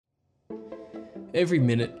Every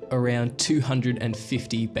minute, around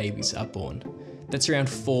 250 babies are born. That's around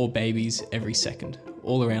 4 babies every second,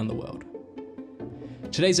 all around the world.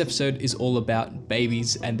 Today's episode is all about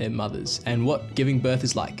babies and their mothers and what giving birth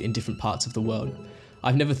is like in different parts of the world.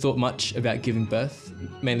 I've never thought much about giving birth,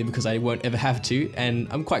 mainly because I won't ever have to, and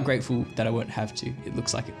I'm quite grateful that I won't have to. It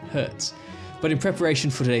looks like it hurts. But in preparation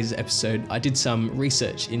for today's episode, I did some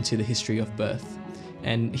research into the history of birth,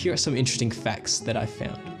 and here are some interesting facts that I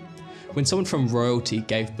found. When someone from royalty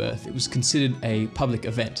gave birth, it was considered a public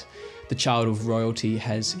event. The child of royalty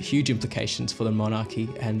has huge implications for the monarchy,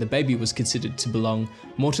 and the baby was considered to belong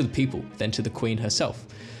more to the people than to the Queen herself.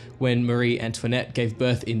 When Marie Antoinette gave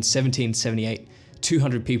birth in 1778,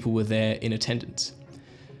 200 people were there in attendance.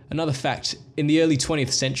 Another fact, in the early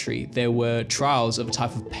 20th century, there were trials of a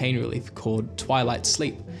type of pain relief called twilight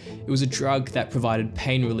sleep. It was a drug that provided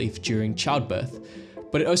pain relief during childbirth,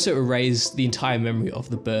 but it also erased the entire memory of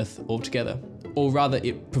the birth altogether. Or rather,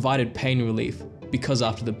 it provided pain relief because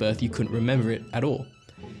after the birth you couldn't remember it at all.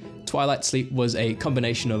 Twilight sleep was a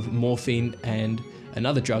combination of morphine and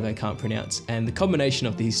another drug I can't pronounce, and the combination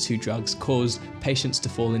of these two drugs caused patients to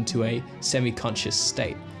fall into a semi-conscious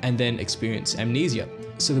state and then experience amnesia.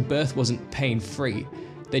 So the birth wasn't pain-free,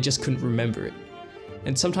 they just couldn't remember it.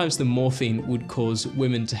 And sometimes the morphine would cause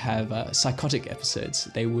women to have psychotic episodes.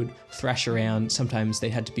 They would thrash around, sometimes they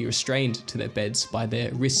had to be restrained to their beds by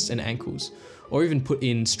their wrists and ankles, or even put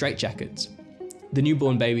in straitjackets. The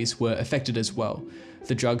newborn babies were affected as well.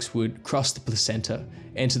 The drugs would cross the placenta,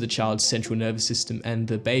 enter the child's central nervous system, and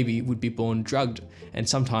the baby would be born drugged and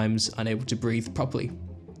sometimes unable to breathe properly.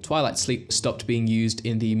 Twilight sleep stopped being used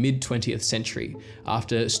in the mid-20th century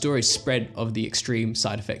after stories spread of the extreme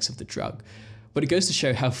side effects of the drug. But it goes to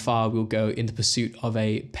show how far we'll go in the pursuit of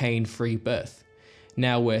a pain-free birth.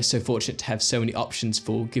 Now we're so fortunate to have so many options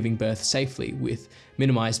for giving birth safely, with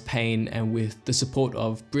minimized pain and with the support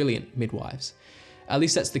of brilliant midwives. At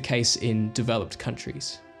least that's the case in developed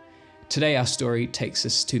countries. Today our story takes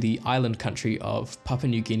us to the island country of Papua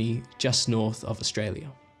New Guinea, just north of Australia.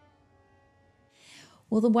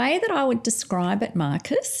 Well, the way that I would describe it,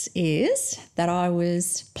 Marcus, is that I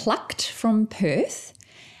was plucked from Perth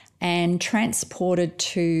and transported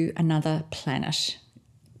to another planet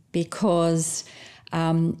because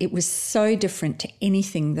it was so different to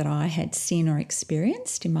anything that I had seen or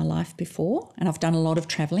experienced in my life before. And I've done a lot of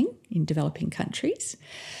travelling in developing countries.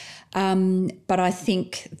 But I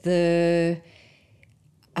think the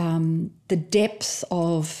depth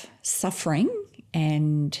of suffering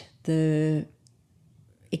and the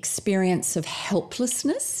experience of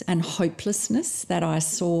helplessness and hopelessness that I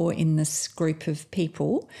saw in this group of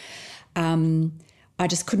people, I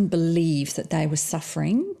just couldn't believe that they were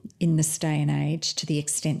suffering in this day and age to the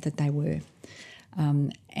extent that they were.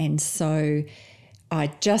 And so I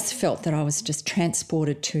just felt that I was just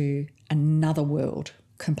transported to another world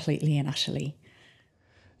completely and utterly.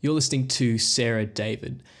 You're listening to Sarah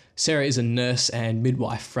David. Sara is a nurse and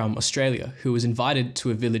midwife from Australia who was invited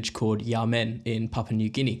to a village called Yamen in Papua New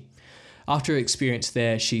Guinea. After her experience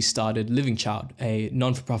there, she started Living Child, a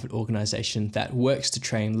non-for-profit organisation that works to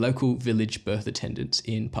train local village birth attendants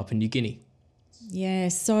in Papua New Guinea. Yeah,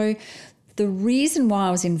 so the reason why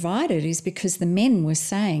I was invited is because the men were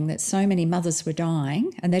saying that so many mothers were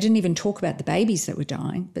dying, and they didn't even talk about the babies that were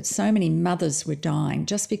dying, but so many mothers were dying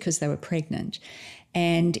just because they were pregnant.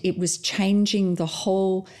 And it was changing the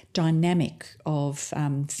whole dynamic of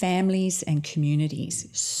families and communities.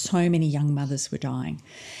 So many young mothers were dying.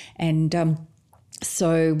 And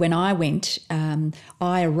so when I went,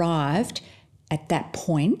 I arrived at that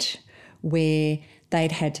point where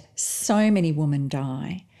they'd had so many women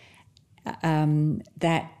die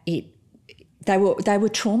that they were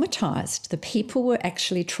traumatised. The people were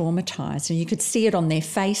actually traumatised, and you could see it on their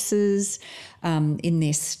faces, in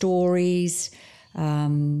their stories.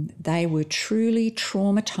 They were truly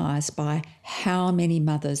traumatised by how many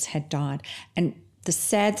mothers had died. And the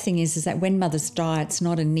sad thing is that when mothers die, it's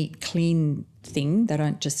not a neat, clean thing. They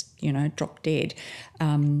don't just, drop dead.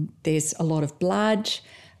 There's a lot of blood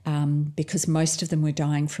because most of them were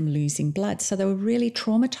dying from losing blood. So they were really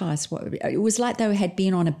traumatised. It was like they had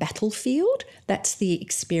been on a battlefield. That's the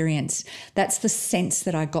experience. That's the sense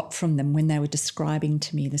that I got from them when they were describing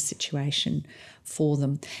to me the situation for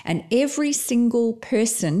them. And every single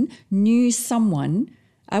person knew someone,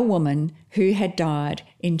 a woman, who had died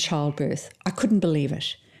in childbirth. I couldn't believe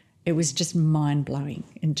it. It was just mind-blowing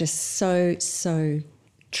and just so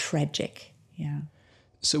tragic. Yeah.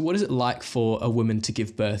 So what is it like for a woman to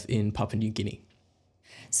give birth in Papua New Guinea?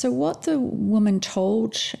 So what the woman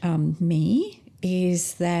told me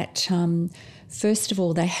is that, first of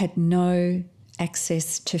all, they had no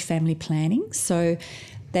access to family planning. So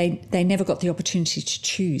they never got the opportunity to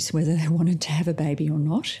choose whether they wanted to have a baby or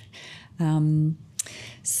not.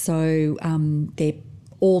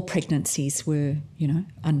 All pregnancies were,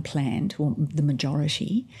 unplanned, or the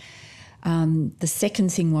majority. The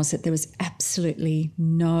second thing was that there was absolutely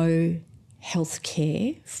no health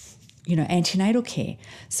care, antenatal care.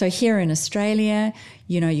 So here in Australia,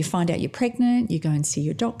 you find out you're pregnant, you go and see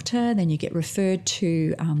your doctor, then you get referred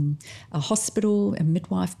to a hospital, a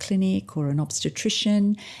midwife clinic or an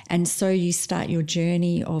obstetrician. And so you start your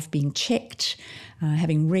journey of being checked,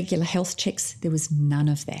 having regular health checks. There was none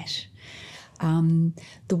of that.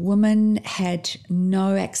 The woman had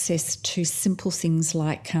no access to simple things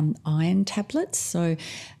like iron tablets. So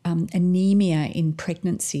anemia in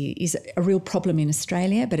pregnancy is a real problem in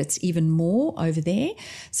Australia, but it's even more over there.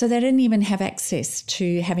 So they didn't even have access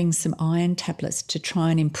to having some iron tablets to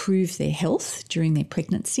try and improve their health during their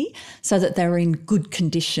pregnancy so that they were in good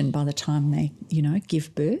condition by the time they,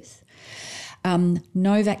 give birth.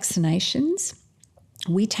 No vaccinations.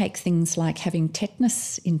 We take things like having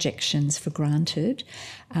tetanus injections for granted.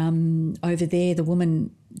 Over there, the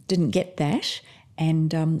woman didn't get that,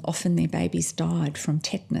 and often their babies died from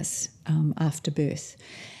tetanus after birth.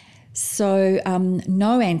 So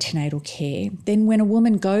no antenatal care. Then when a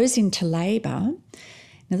woman goes into labour,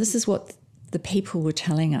 now this is what the people were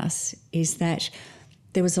telling us, is that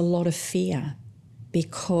there was a lot of fear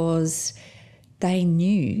because they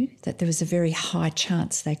knew that there was a very high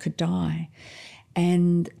chance they could die.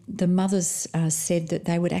 And the mothers said that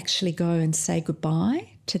they would actually go and say goodbye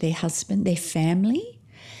to their husband, their family,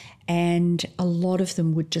 and a lot of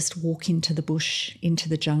them would just walk into the bush, into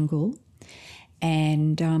the jungle,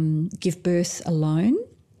 and give birth alone.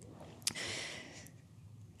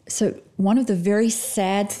 So one of the very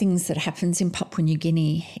sad things that happens in Papua New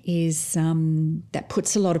Guinea is that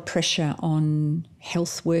puts a lot of pressure on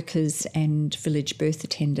health workers and village birth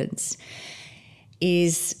attendants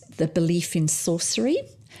is the belief in sorcery.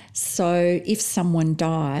 So if someone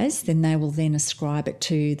dies, then they will then ascribe it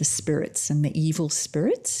to the spirits and the evil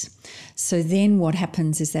spirits. So then what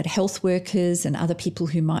happens is that health workers and other people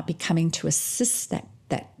who might be coming to assist that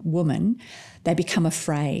woman, they become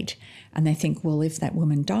afraid and they think, well, if that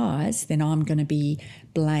woman dies, then I'm going to be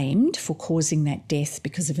blamed for causing that death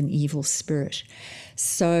because of an evil spirit.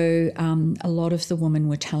 So a lot of the women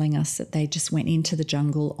were telling us that they just went into the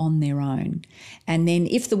jungle on their own. And then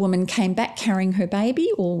if the woman came back carrying her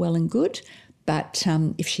baby, all well and good. But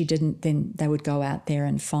if she didn't, then they would go out there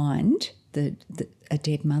and find a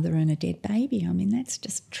dead mother and a dead baby. I mean, that's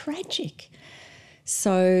just tragic.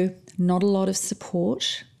 So not a lot of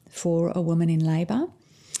support for a woman in labour.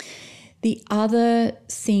 The other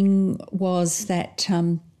thing was that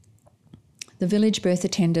the village birth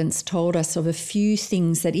attendants told us of a few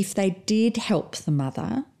things that if they did help the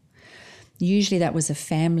mother, usually that was a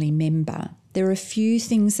family member, there were a few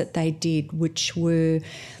things that they did which were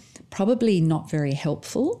probably not very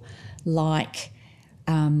helpful, like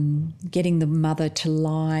getting the mother to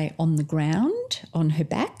lie on the ground on her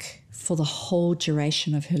back for the whole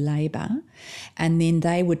duration of her labour, and then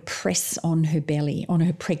they would press on her belly, on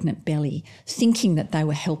her pregnant belly, thinking that they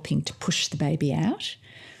were helping to push the baby out.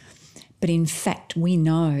 But in fact, we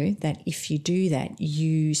know that if you do that,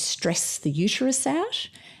 you stress the uterus out,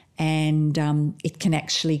 and it can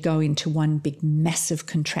actually go into one big massive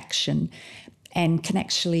contraction and can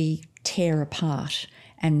actually tear apart,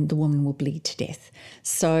 and the woman will bleed to death.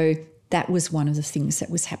 So that was one of the things that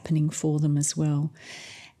was happening for them as well.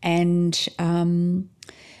 And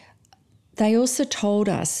they also told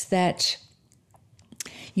us that,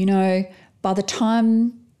 by the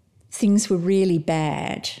time things were really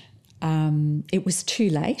bad, it was too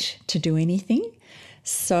late to do anything.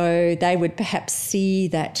 So they would perhaps see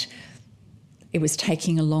that it was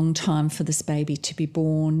taking a long time for this baby to be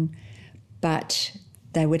born, but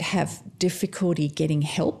they would have difficulty getting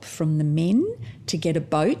help from the men to get a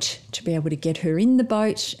boat, to be able to get her in the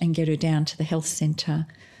boat and get her down to the health centre.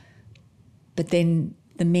 But then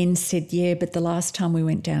the men said, yeah, but the last time we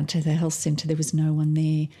went down to the health centre, there was no one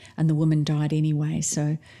there and the woman died anyway,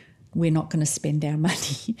 so we're not going to spend our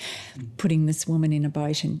money putting this woman in a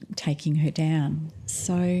boat and taking her down.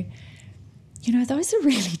 So, those are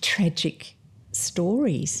really tragic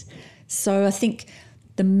stories. So I think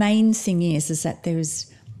the main thing is that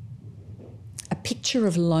there's a picture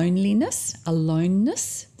of loneliness,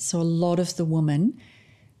 aloneness. So a lot of the women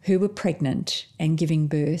who were pregnant and giving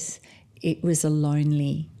birth, it was a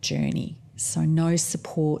lonely journey. So no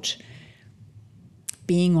support,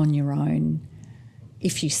 being on your own.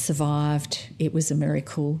 If you survived, it was a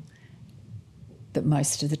miracle. But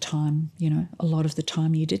most of the time, a lot of the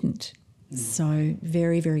time you didn't. So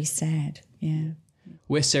very, very sad, yeah.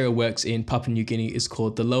 Where Sara works in Papua New Guinea is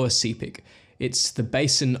called the Lower Sepik. It's the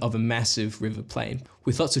basin of a massive river plain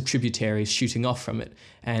with lots of tributaries shooting off from it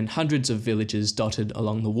and hundreds of villages dotted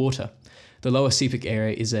along the water. The Lower Sepik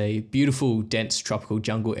area is a beautiful, dense tropical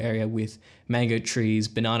jungle area with mango trees,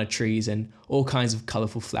 banana trees, and all kinds of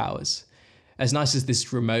colourful flowers. As nice as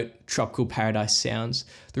this remote tropical paradise sounds,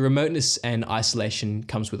 the remoteness and isolation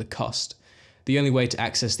comes with a cost. The only way to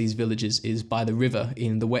access these villages is by the river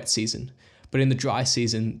in the wet season, but in the dry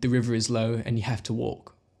season, the river is low and you have to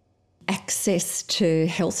walk. Access to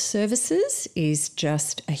health services is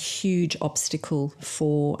just a huge obstacle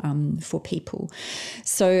for people.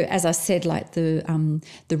 So, as I said, like the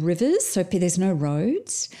rivers, so there's no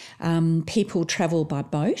roads. People travel by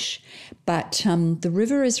boat, but the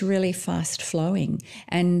river is really fast flowing.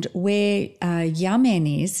 And where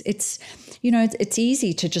Yamen is, it's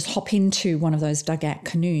easy to just hop into one of those dugout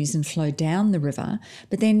canoes and flow down the river,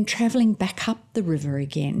 but then travelling back up the river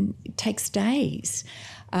again, it takes days.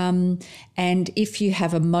 And if you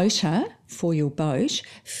have a motor for your boat,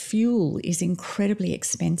 fuel is incredibly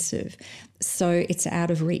expensive. So it's out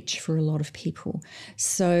of reach for a lot of people.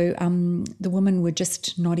 So the women were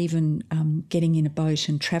just not even getting in a boat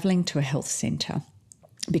and travelling to a health centre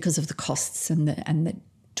because of the costs and that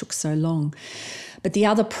took so long. But the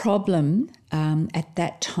other problem at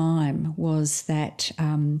that time was that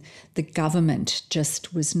the government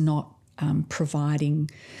just was not providing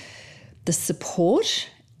the support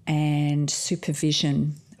and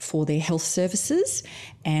supervision for their health services.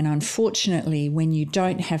 And unfortunately, when you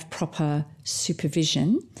don't have proper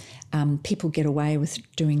supervision, people get away with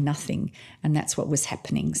doing nothing. And that's what was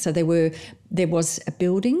happening. So there was a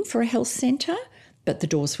building for a health centre, but the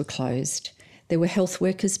doors were closed. There were health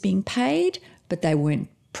workers being paid, but they weren't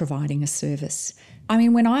providing a service. I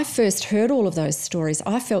mean, when I first heard all of those stories,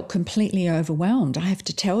 I felt completely overwhelmed, I have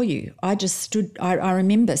to tell you. I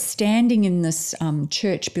remember standing in this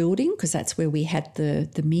church building, because that's where we had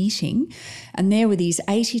the meeting, and there were these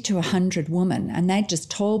 80 to 100 women, and they just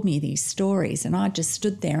told me these stories, and I just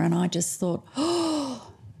stood there and I just thought,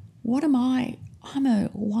 oh, what am I? I'm a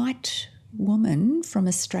white woman from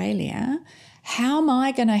Australia. How am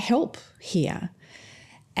I going to help here?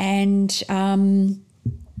 And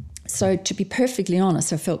so to be perfectly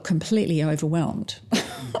honest, I felt completely overwhelmed.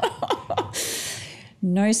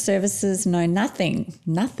 No services, no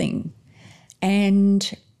nothing.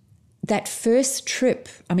 And that first trip,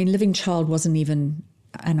 I mean, Living Child wasn't even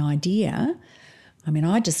an idea. I mean,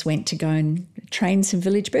 I just went to go and train some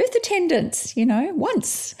village birth attendants,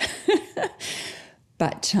 once.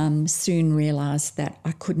 But soon realised that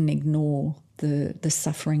I couldn't ignore the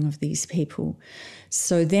suffering of these people.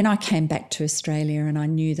 So then I came back to Australia and I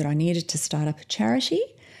knew that I needed to start up a charity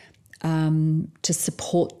to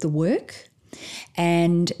support the work.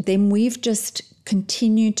 And then we've just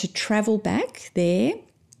continued to travel back there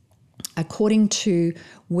according to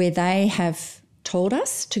where they have told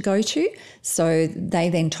us to go to. So they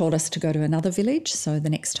then told us to go to another village. So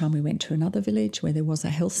the next time we went to another village where there was a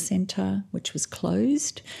health centre which was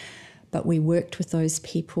closed, but we worked with those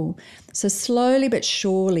people. So slowly but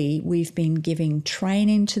surely we've been giving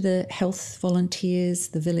training to the health volunteers,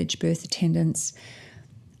 the village birth attendants,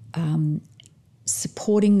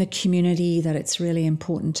 supporting the community that it's really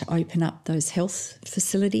important to open up those health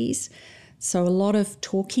facilities. So a lot of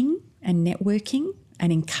talking and networking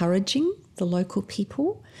and encouraging the local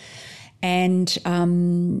people, and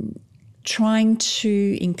trying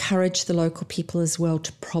to encourage the local people as well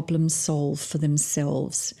to problem solve for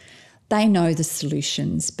themselves. They know the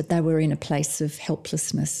solutions, but they were in a place of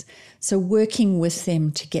helplessness. So working with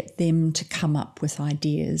them to get them to come up with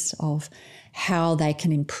ideas of how they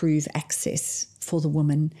can improve access for the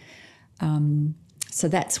woman. So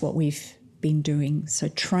that's what we've been doing. So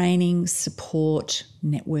training, support,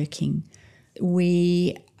 networking.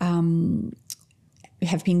 We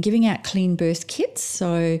have been giving out clean birth kits.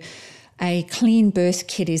 So a clean birth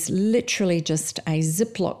kit is literally just a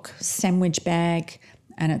Ziploc sandwich bag,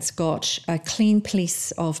 and it's got a clean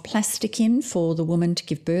piece of plastic in for the woman to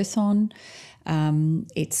give birth on.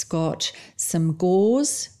 It's got some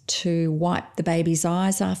gauze to wipe the baby's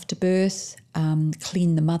eyes after birth,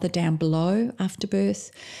 clean the mother down below after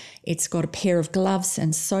birth. It's got a pair of gloves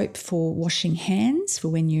and soap for washing hands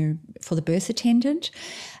for the birth attendant.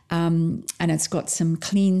 And it's got some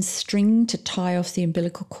clean string to tie off the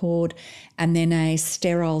umbilical cord, and then a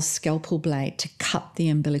sterile scalpel blade to cut the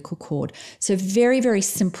umbilical cord. So very, very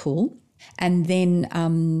simple And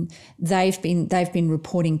then they've been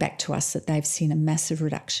reporting back to us that they've seen a massive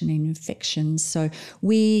reduction in infections. So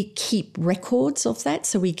we keep records of that.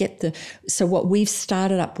 So what we've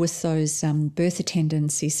started up with those birth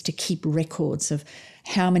attendants is to keep records of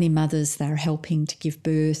how many mothers they're helping to give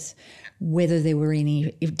birth, whether there were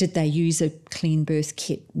did they use a clean birth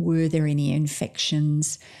kit, were there any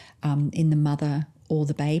infections in the mother or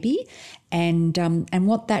the baby, and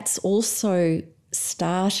what that's also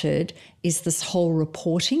started is this whole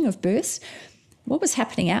reporting of births. What was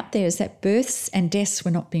happening out there is that births and deaths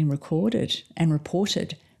were not being recorded and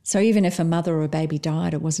reported. So even if a mother or a baby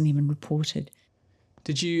died, it wasn't even reported.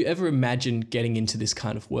 Did you ever imagine getting into this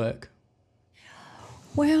kind of work?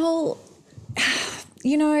 Well,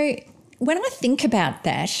 you know, when I think about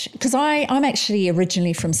that, because I'm actually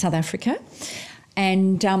originally from South Africa,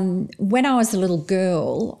 and when I was a little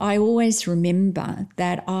girl, I always remember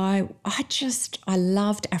that I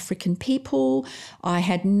loved African people. I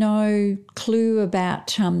had no clue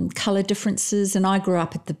about colour differences, and I grew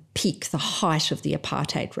up at the peak, the height of the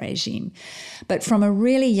apartheid regime. But from a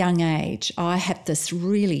really young age, I had this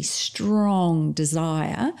really strong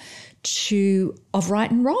desire of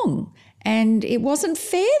right and wrong. And it wasn't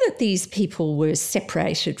fair that these people were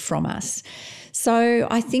separated from us. So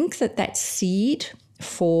I think that seed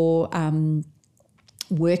for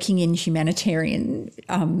working in humanitarian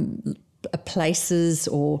places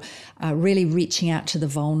or really reaching out to the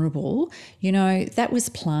vulnerable, you know, that was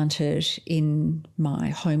planted in my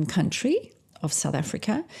home country of South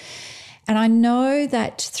Africa. And I know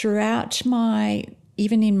that throughout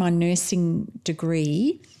even in my nursing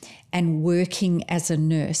degree, and working as a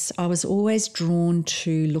nurse, I was always drawn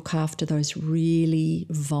to look after those really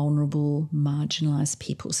vulnerable, marginalised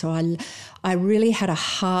people. So I really had a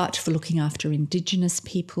heart for looking after Indigenous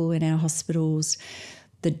people in our hospitals,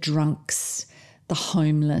 the drunks, the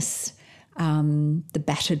homeless, the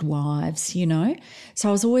battered wives, you know. So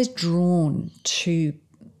I was always drawn to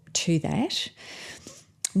that.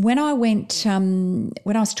 When I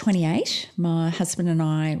was 28, my husband and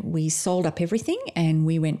I, we sold up everything and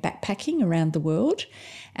we went backpacking around the world.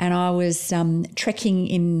 And I was trekking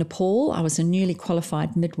in Nepal. I was a newly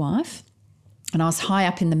qualified midwife and I was high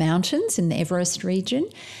up in the mountains in the Everest region.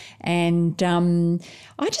 And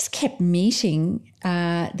I just kept meeting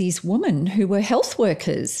these women who were health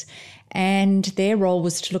workers, and their role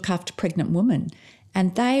was to look after pregnant women.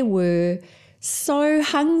 And they were so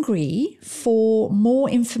hungry for more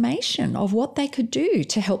information of what they could do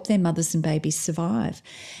to help their mothers and babies survive.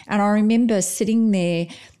 And I remember sitting there,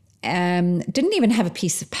 didn't even have a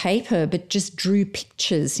piece of paper, but just drew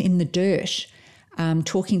pictures in the dirt,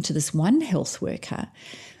 talking to this one health worker.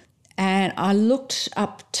 And I looked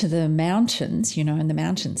up to the mountains, you know, and the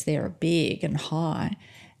mountains there are big and high.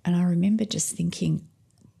 And I remember just thinking,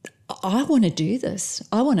 I want to do this.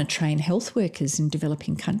 I want to train health workers in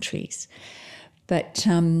developing countries. But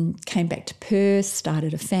came back to Perth,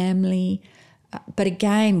 started a family, but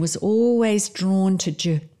again was always drawn to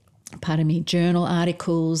journal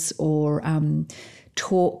articles or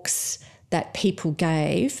talks that people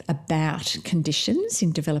gave about conditions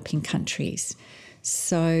in developing countries.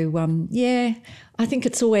 So, I think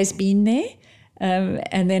it's always been there,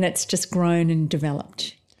 and then it's just grown and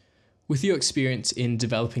developed. With your experience in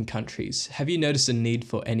developing countries, have you noticed a need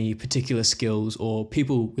for any particular skills or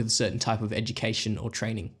people with a certain type of education or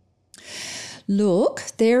training? Look,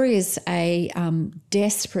 there is a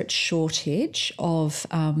desperate shortage of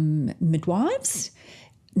midwives,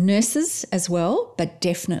 nurses as well, but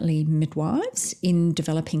definitely midwives in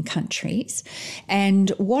developing countries. And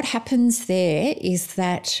what happens there is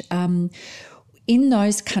that in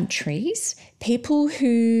those countries, people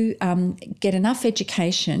who get enough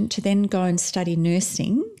education to then go and study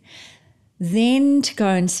nursing, then to go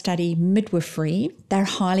and study midwifery, they're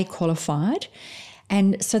highly qualified.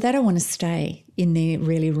 And so they don't want to stay in their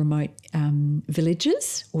really remote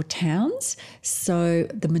villages or towns. So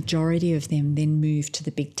the majority of them then move to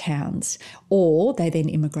the big towns, or they then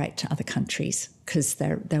immigrate to other countries because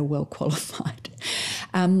they're well qualified.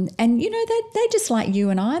 And, you know, they just like you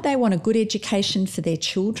and I, they want a good education for their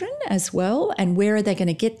children as well. And where are they going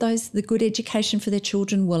to get the good education for their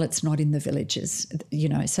children? Well, it's not in the villages, you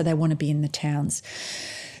know, so they want to be in the towns.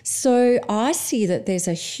 So I see that there's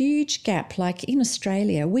a huge gap. Like in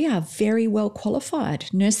Australia, we are very well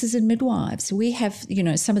qualified nurses and midwives. We have, you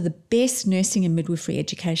know, some of the best nursing and midwifery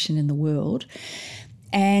education in the world.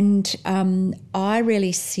 And I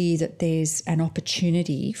really see that there's an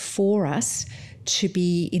opportunity for us to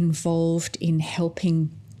be involved in helping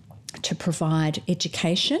to provide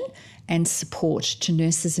education and support to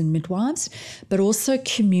nurses and midwives, but also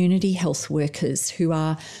community health workers who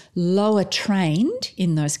are lower trained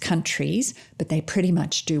in those countries, but they pretty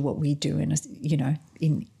much do what we do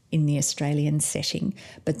in the Australian setting,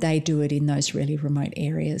 but they do it in those really remote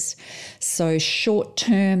areas. So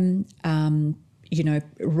short-term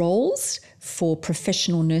roles for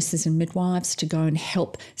professional nurses and midwives to go and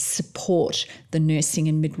help support the nursing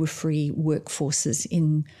and midwifery workforces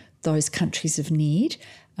in those countries of need.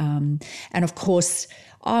 And of course,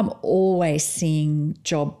 I'm always seeing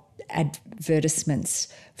job advertisements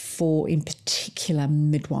for, in particular,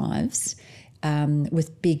 midwives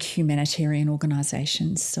with big humanitarian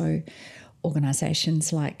organisations. So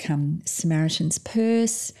organisations like Samaritan's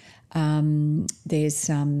Purse, there's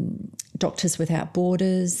Doctors Without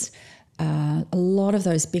Borders, a lot of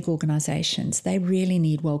those big organisations, they really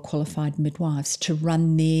need well-qualified midwives to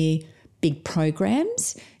run their big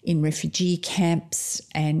programs in refugee camps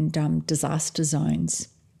and disaster zones.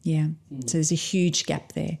 Yeah, so there's a huge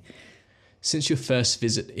gap there. Since your first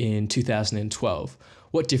visit in 2012,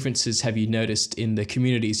 what differences have you noticed in the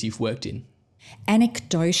communities you've worked in?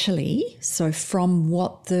 Anecdotally, so from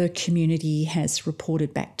what the community has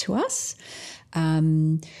reported back to us,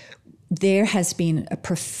 there has been a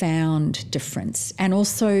profound difference. And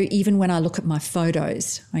also even when I look at my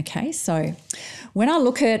photos, okay, so when I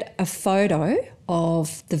look at a photo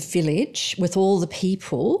of the village with all the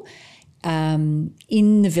people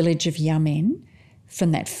in the village of Yamen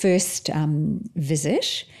from that first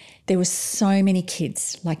visit, there were so many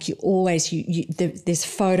kids. Like there's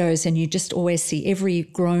photos and you just always see every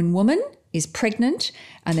grown woman is pregnant,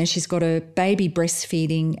 and then she's got a baby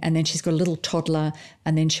breastfeeding, and then she's got a little toddler,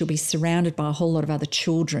 and then she'll be surrounded by a whole lot of other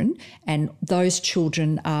children, and those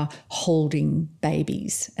children are holding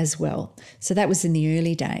babies as well. So that was in the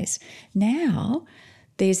early days. Now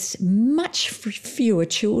there's much fewer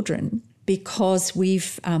children because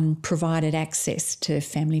we've provided access to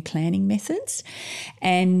family planning methods.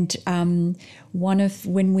 And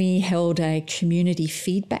when we held a community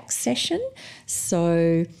feedback session,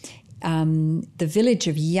 so the village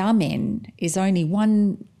of Yamen is only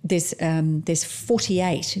one. There's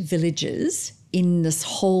 48 villages in this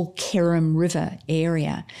whole Kerem River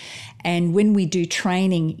area, and when we do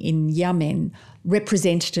training in Yamen,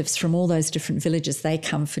 representatives from all those different villages, they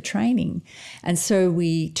come for training. And so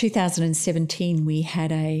 2017, we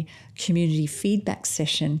had a community feedback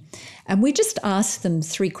session, and we just asked them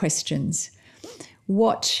 3 questions.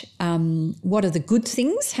 What are the good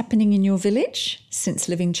things happening in your village since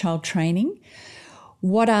living child training?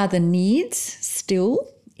 What are the needs still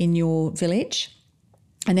in your village?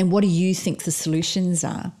 And then what do you think the solutions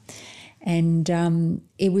are? And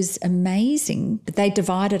it was amazing. They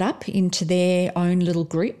divided up into their own little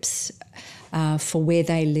groups for where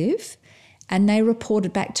they live. And they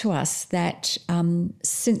reported back to us that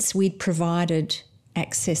since we'd provided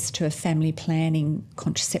access to a family planning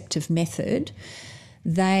contraceptive method,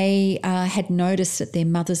 they had noticed that their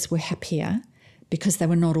mothers were happier because they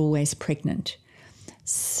were not always pregnant.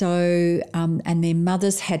 So, and their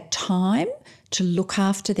mothers had time to look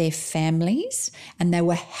after their families, and they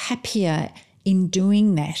were happier in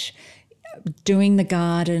doing that, doing the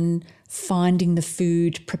garden, finding the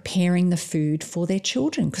food, preparing the food for their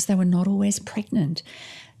children because they were not always pregnant.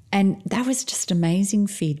 And that was just amazing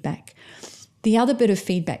feedback. The other bit of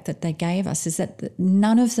feedback that they gave us is that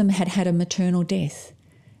none of them had had a maternal death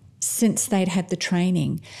since they'd had the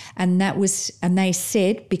training. And they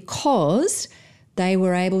said because they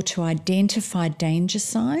were able to identify danger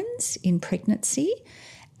signs in pregnancy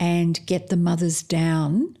and get the mothers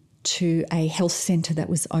down to a health centre that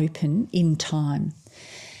was open in time.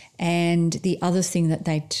 And the other thing that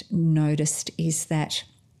they'd noticed is that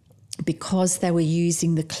because they were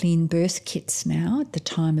using the clean birth kits now at the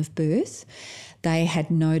time of birth, they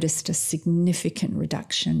had noticed a significant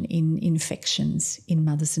reduction in infections in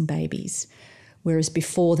mothers and babies, whereas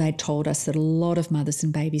before they'd told us that a lot of mothers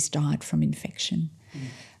and babies died from infection.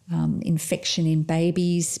 Infection in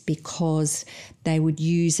babies because they would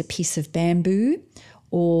use a piece of bamboo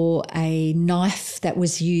or a knife that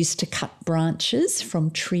was used to cut branches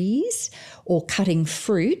from trees or cutting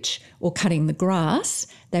fruit or cutting the grass.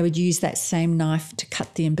 They would use that same knife to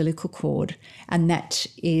cut the umbilical cord, and that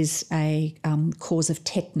is a cause of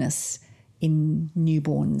tetanus in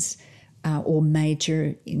newborns or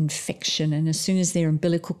major infection. And as soon as their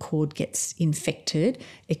umbilical cord gets infected,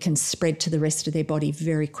 it can spread to the rest of their body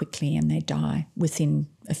very quickly and they die within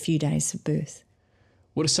a few days of birth.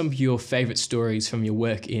 What are some of your favourite stories from your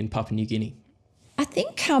work in Papua New Guinea? I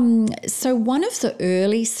think, so one of the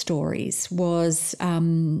early stories was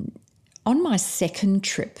on my second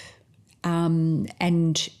trip,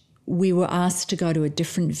 and we were asked to go to a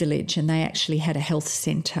different village, and they actually had a health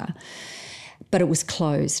centre, but it was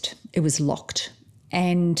closed. It was locked.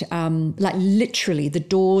 And like literally the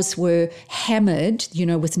doors were hammered,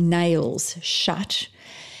 with nails shut.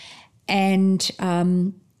 And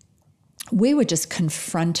we were just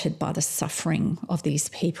confronted by the suffering of these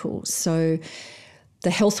people. So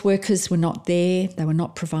the health workers were not there. They were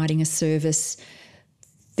not providing a service.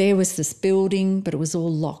 There was this building, but it was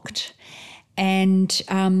all locked. And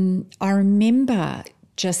I remember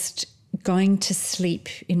just going to sleep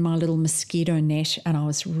in my little mosquito net, and I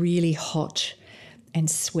was really hot and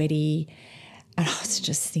sweaty. And I was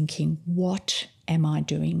just thinking, what am I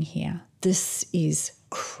doing here? This is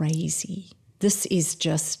crazy. This is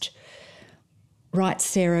just, right,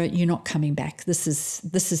 Sarah, you're not coming back. This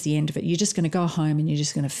is the end of it. You're just going to go home and you're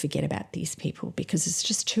just going to forget about these people because it's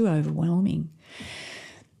just too overwhelming.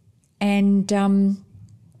 And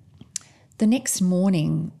the next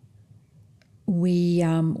morning, we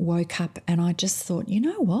woke up and I just thought, you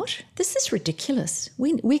know what? This is ridiculous.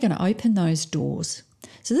 We're going to open those doors.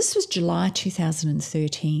 So this was July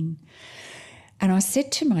 2013. And I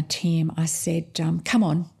said to my team, I said, come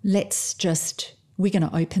on, we're going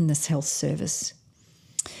to open this health service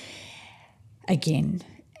again.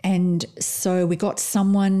 And so we got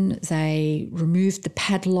someone, they removed the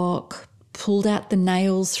padlock, pulled out the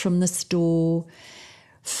nails from this door,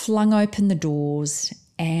 flung open the doors,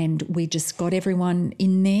 and we just got everyone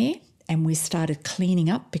in there and we started cleaning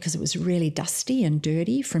up because it was really dusty and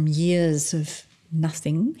dirty from years of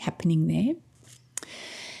nothing happening there.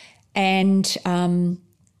 And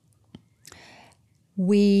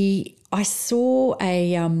I saw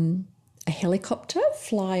a helicopter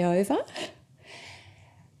fly over,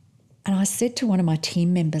 and I said to one of my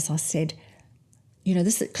team members, I said,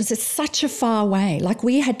 this is because it's such a far away. Like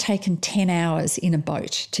we had taken 10 hours in a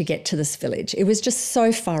boat to get to this village. It was just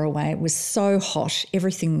so far away. It was so hot.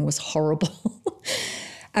 Everything was horrible.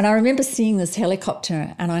 And I remember seeing this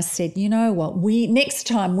helicopter and I said, you know what, next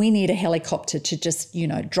time we need a helicopter to just,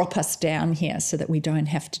 drop us down here so that we don't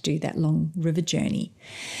have to do that long river journey.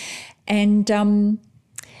 And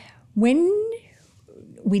when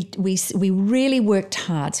we really worked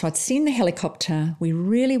hard. So I'd seen the helicopter. We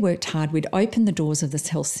really worked hard. We'd opened the doors of this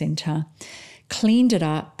health centre, cleaned it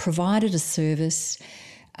up, provided a service.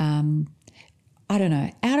 Out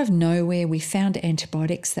of nowhere, we found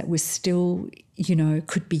antibiotics that were still,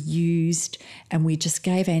 could be used. And we just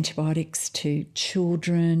gave antibiotics to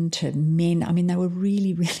children, to men. I mean, they were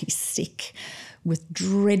really, really sick with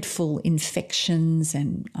dreadful infections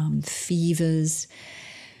and fevers.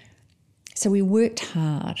 So we worked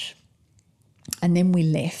hard and then we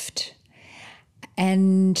left.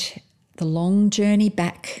 And the long journey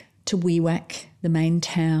back to Wewak, the main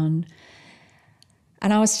town,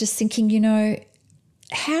 and I was just thinking,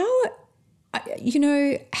 how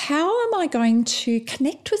am I going to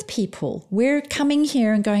connect with people? We're coming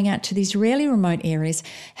here and going out to these really remote areas.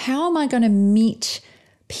 How am I going to meet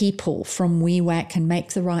people from Wewak and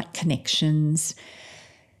make the right connections?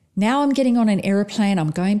 Now I'm getting on an aeroplane,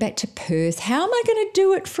 I'm going back to Perth. How am I going to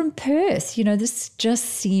do it from Perth? This just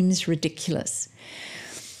seems ridiculous.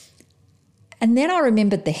 And then I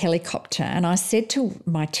remembered the helicopter and I said to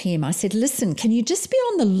my team, I said, listen, can you just be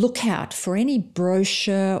on the lookout for any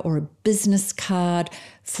brochure or a business card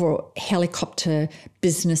for helicopter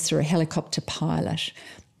business or a helicopter pilot?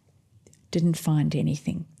 Didn't find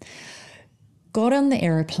anything. Got on the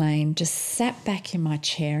aeroplane, just sat back in my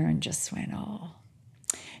chair and just went, oh.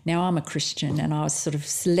 Now I'm a Christian and I was sort of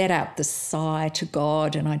let out the sigh to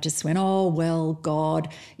God and I just went, oh, well,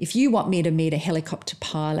 God, if you want me to meet a helicopter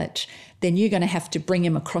pilot, then you're going to have to bring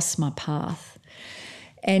him across my path.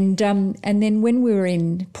 And then when we were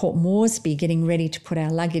in Port Moresby getting ready to put our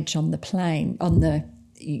luggage on the plane,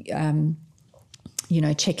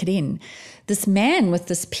 check it in, this man with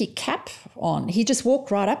this peak cap on, he just walked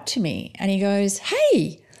right up to me and he goes,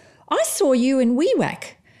 hey, I saw you in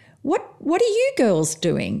Wewak. What are you girls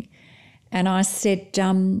doing? And I said,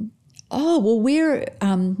 we're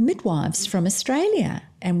midwives from Australia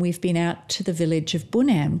and we've been out to the village of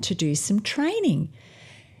Bunam to do some training.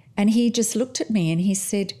 And he just looked at me and he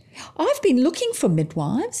said, I've been looking for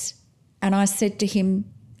midwives. And I said to him,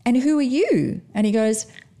 and who are you? And he goes,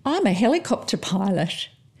 I'm a helicopter pilot.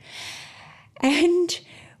 And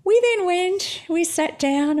we then went, we sat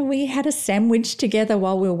down and we had a sandwich together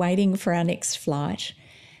while we were waiting for our next flight.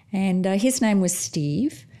 And his name was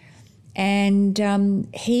Steve. And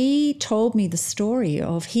he told me the story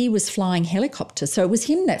of he was flying helicopter. So it was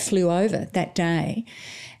him that flew over that day.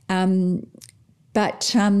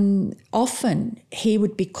 But often he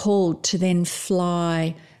would be called to then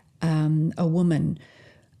fly a woman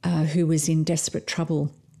who was in desperate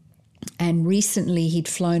trouble. And recently he'd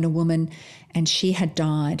flown a woman and she had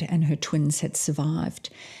died and her twins had survived.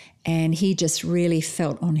 And he just really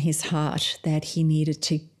felt on his heart that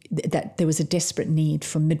that there was a desperate need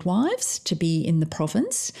for midwives to be in the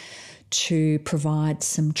province to provide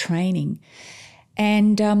some training.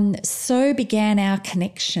 And so began our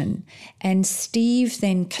connection. And Steve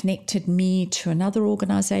then connected me to another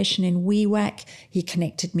organisation in WEWAC. He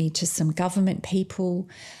connected me to some government people.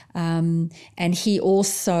 And he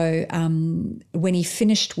also, when he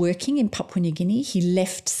finished working in Papua New Guinea, he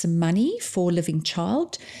left some money for Living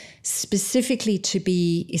Child, specifically to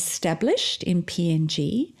be established in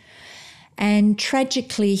PNG. And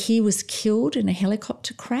tragically, he was killed in a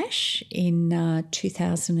helicopter crash in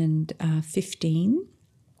 2015.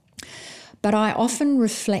 But I often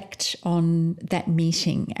reflect on that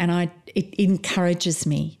meeting, and it encourages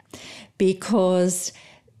me because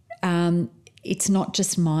it's not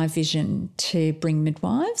just my vision to bring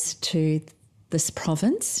midwives to this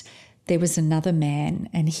province. There was another man,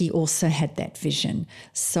 and he also had that vision.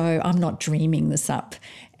 So I'm not dreaming this up.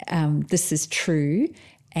 This is true.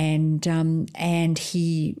 And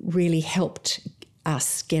he really helped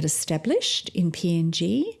us get established in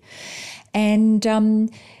PNG. And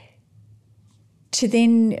to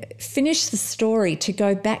then finish the story, to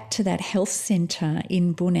go back to that health centre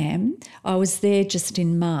in Bunam, I was there just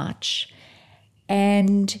in March.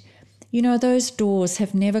 And, you know, those doors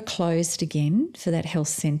have never closed again for that health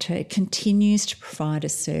centre. It continues to provide a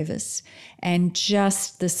service. And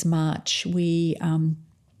just this March, we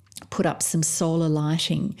put up some solar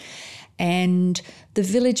lighting. And the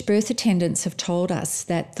village birth attendants have told us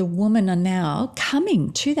that the women are now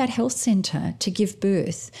coming to that health centre to give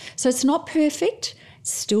birth. So it's not perfect,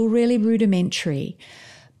 it's still really rudimentary,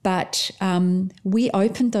 but we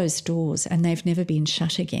opened those doors and they've never been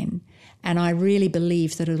shut again. And I really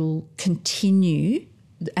believe that it'll continue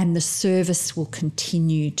and the service will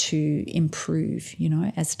continue to improve, you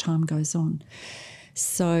know, as time goes on.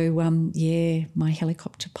 So, my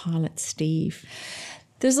helicopter pilot, Steve.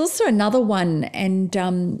 There's also another one,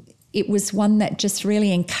 and it was one that just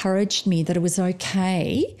really encouraged me that it was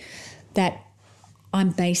okay that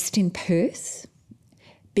I'm based in Perth,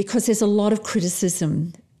 because there's a lot of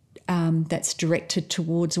criticism that's directed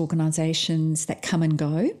towards organisations that come and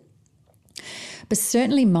go. But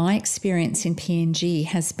certainly my experience in PNG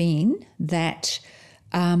has been that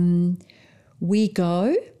we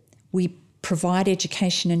go, we provide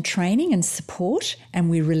education and training and support, and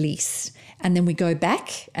we release. And then we go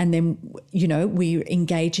back and then, you know, we're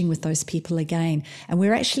engaging with those people again. And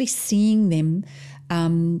we're actually seeing them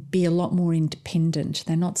be a lot more independent.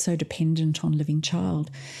 They're not so dependent on Living Child.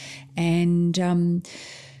 And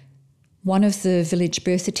one of the village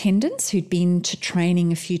birth attendants who'd been to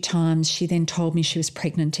training a few times, she then told me she was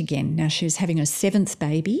pregnant again. Now, she was having her 7th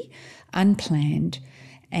baby, unplanned.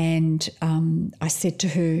 And I said to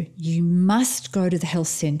her, you must go to the health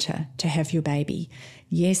centre to have your baby.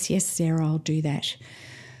 Yes, Sarah, I'll do that.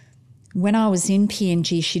 When I was in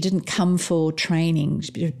PNG, she didn't come for training,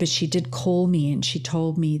 but she did call me and she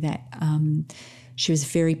told me that she was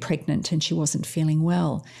very pregnant and she wasn't feeling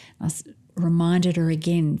well. I reminded her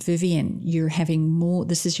again, Vivian, you're having more,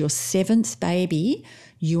 this is your 7th baby,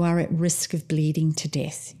 you are at risk of bleeding to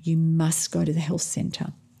death. You must go to the health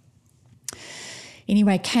centre.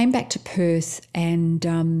 Anyway, came back to Perth and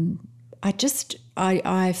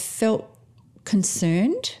I felt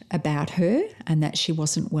concerned about her and that she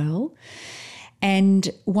wasn't well. And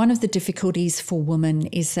one of the difficulties for women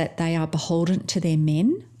is that they are beholden to their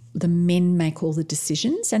men. The men make all the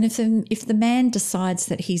decisions. And if the man decides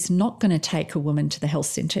that he's not going to take a woman to the health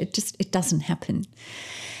centre, it doesn't happen.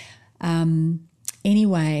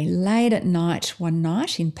 Anyway, late at night, one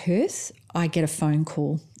night in Perth, I get a phone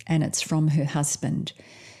call. And it's from her husband.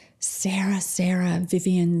 Sarah,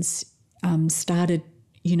 Vivian's started,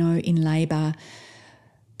 in labour,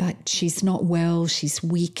 but she's not well, she's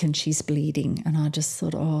weak and she's bleeding. And I just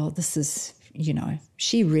thought, this is,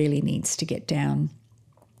 she really needs to get down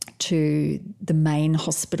to the main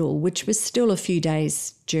hospital, which was still a few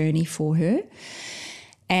days' journey for her.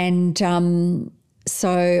 And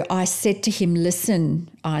so I said to him,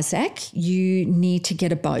 listen, Isaac, you need to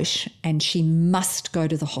get a boat and she must go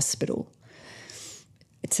to the hospital.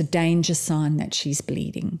 It's a danger sign that she's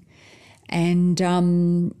bleeding. And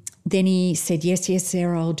then he said, yes,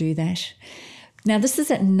 Sarah, I'll do that. Now, this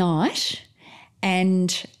is at night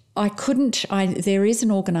and there is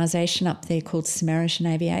an organisation up there called Samaritan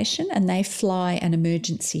Aviation and they fly an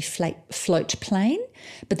emergency float plane,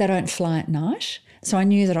 but they don't fly at night. So I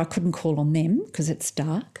knew that I couldn't call on them because it's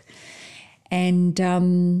dark. And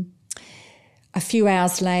A few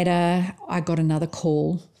hours later, I got another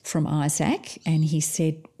call from Isaac, and he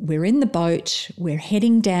said, we're in the boat, we're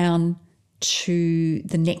heading down to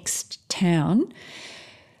the next town.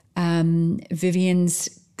 Vivian's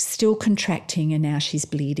still contracting and now she's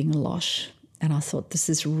bleeding a lot. And I thought, this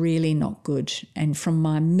is really not good. And from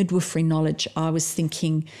my midwifery knowledge, I was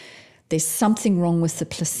thinking there's something wrong with the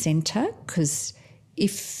placenta, because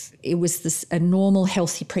if it was a normal,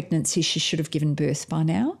 healthy pregnancy, she should have given birth by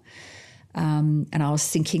now. And I was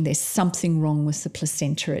thinking there's something wrong with the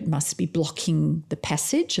placenta. It must be blocking the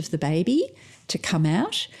passage of the baby to come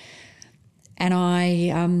out. And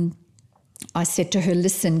I said to her,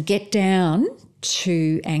 listen, get down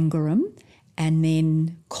to Angoram and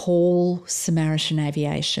then call Samaritan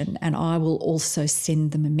Aviation, and I will also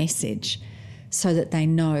send them a message so that they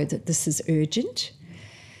know that this is urgent.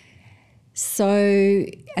 So,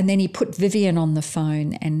 and then he put Vivian on the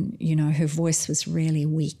phone, and, you know, her voice was really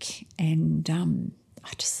weak. And I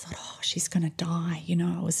just thought, oh, she's going to die. You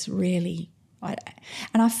know,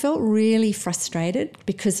 I felt really frustrated,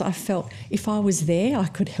 because I felt if I was there, I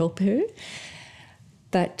could help her.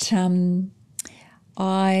 But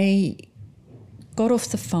I got off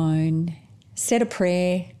the phone, said a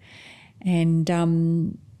prayer, and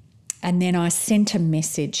then I sent a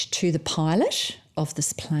message to the pilot of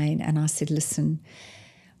this plane, and I said, listen,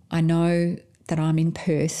 I know that I'm in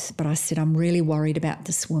Perth, but I said, I'm really worried about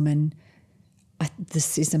this woman.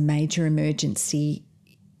 This is a major emergency.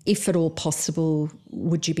 If at all possible,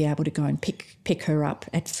 would you be able to go and pick her up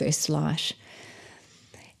at first light?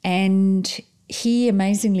 And he,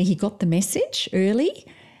 amazingly, he got the message early,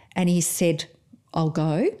 and he said, I'll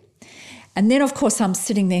go. And then, of course, I'm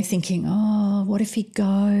sitting there thinking, oh, what if he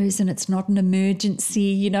goes and it's not an emergency,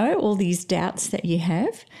 you know, all these doubts that you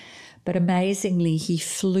have. But amazingly, he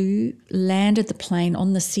flew, landed the plane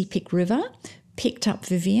on the Sepik River, picked up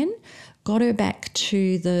Vivian, got her back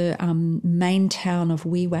to the main town of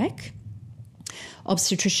Wewak.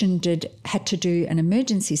 Obstetrician had to do an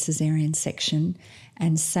emergency caesarean section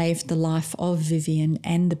and saved the life of Vivian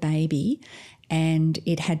and the baby. And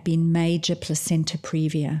it had been major placenta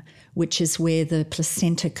previa, which is where the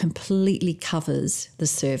placenta completely covers the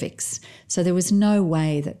cervix. So there was no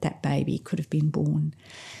way that that baby could have been born.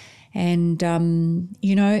 And,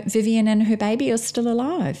 you know, Vivian and her baby are still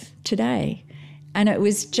alive today. And it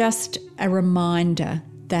was just a reminder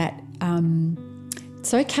that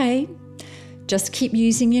it's okay, just keep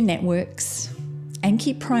using your networks and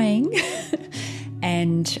keep praying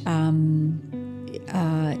and,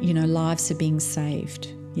 you know, lives are being saved.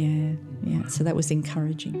 Yeah. So that was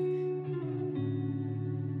encouraging.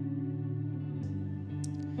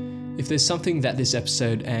 If there's something that this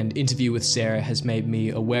episode and interview with Sara has made me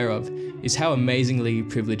aware of, is how amazingly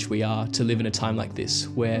privileged we are to live in a time like this,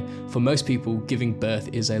 where for most people giving birth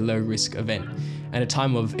is a low-risk event and a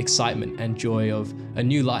time of excitement and joy of a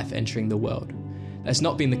new life entering the world. That's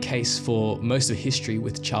not been the case for most of history,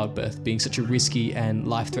 with childbirth being such a risky and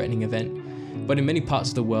life-threatening event. But in many parts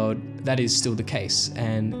of the world, that is still the case,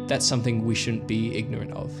 and that's something we shouldn't be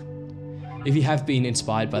ignorant of. If you have been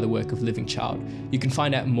inspired by the work of Living Child, you can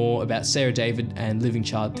find out more about Sara David and Living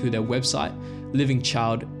Child through their website,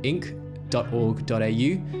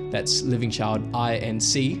 livingchildinc.org.au. That's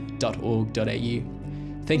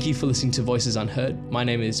livingchildinc.org.au. Thank you for listening to Voices Unheard. My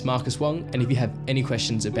name is Marcus Wong, and if you have any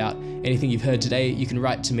questions about anything you've heard today, you can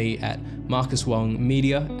write to me at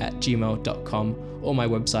marcuswongmedia@gmail.com or my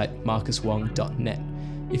website, marcuswong.net.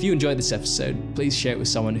 If you enjoyed this episode, please share it with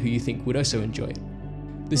someone who you think would also enjoy it.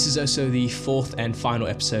 This is also the fourth and final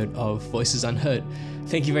episode of Voices Unheard.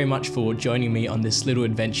 Thank you very much for joining me on this little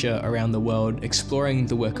adventure around the world, exploring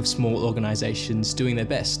the work of small organisations doing their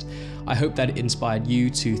best. I hope that it inspired you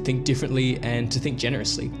to think differently and to think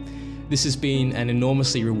generously. This has been an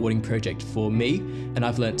enormously rewarding project for me, and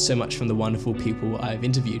I've learnt so much from the wonderful people I've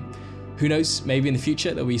interviewed. Who knows, maybe in the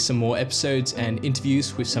future there'll be some more episodes and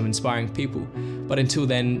interviews with some inspiring people. But until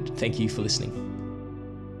then, thank you for listening.